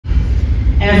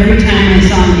Every time I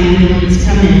saw an ambulance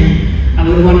come in, I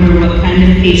would wonder what kind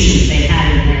of patient they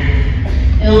had in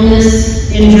there. Illness,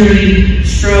 injury,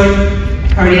 stroke,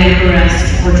 cardiac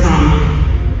arrest, or trauma.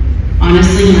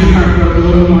 Honestly, my heart broke a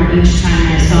little more each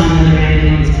time I saw another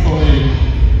ambulance pull in.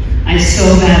 I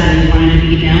so badly wanted to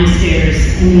be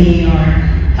downstairs in the ER,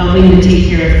 helping to take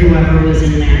care of whoever was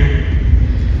in there.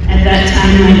 At that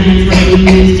time, my hands were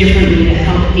being used differently to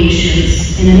help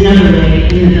patients in another way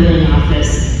in the billing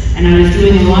office, and I was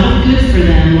doing a lot of good for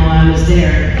them while I was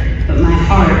there, but my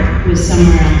heart was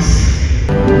somewhere else.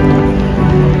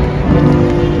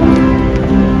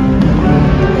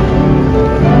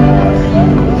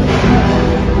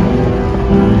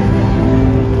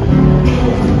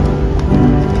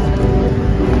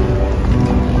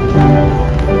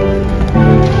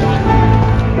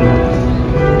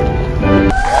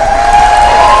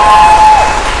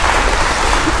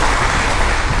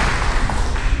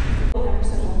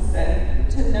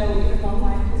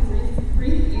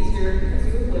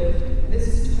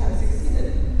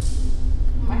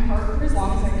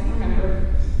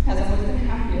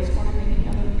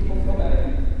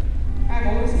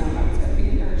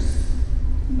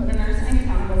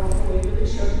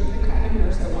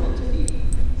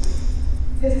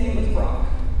 His name was Brock.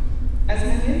 As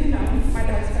many of you know, my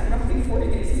dad spent roughly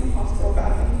 40 days in the hospital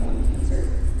battling lung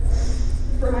cancer.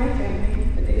 For my family,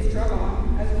 the days drug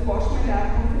on as we watched my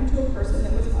dad morph into a person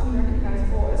that was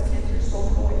unrecognizable as cancer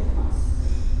stolen away from us.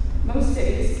 Most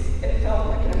days, it felt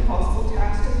like an impossible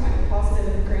task to find a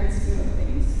positive in the grand scheme of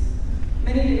things.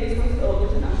 Many days were filled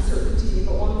with an uncertainty,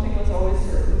 but one thing was always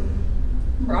certain.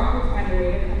 Brock would find a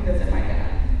way to come visit my dad.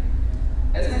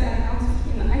 As my dad bounced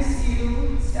between the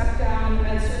ICU, stepped down, and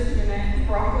med-surg unit,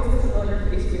 Brock was the familiar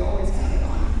face we always counted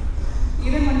on.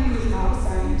 Even when he was not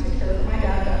assigned to care for my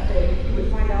dad that day, he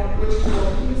would find out which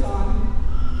floor he was on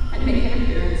and make an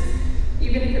appearance,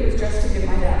 even if it was just to give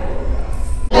my dad a little love.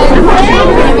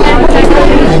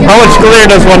 How much glare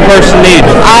does one person need?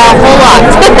 A whole lot.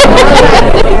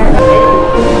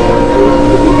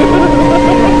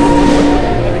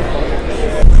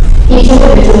 Each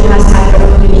individual has had their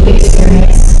own unique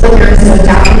experience, but there is no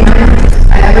doubt in my mind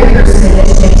that every person in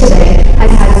this gym today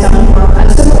has had some form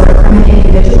of support from an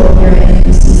individual here at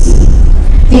NPCC.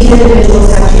 These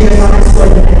individuals have cheered on us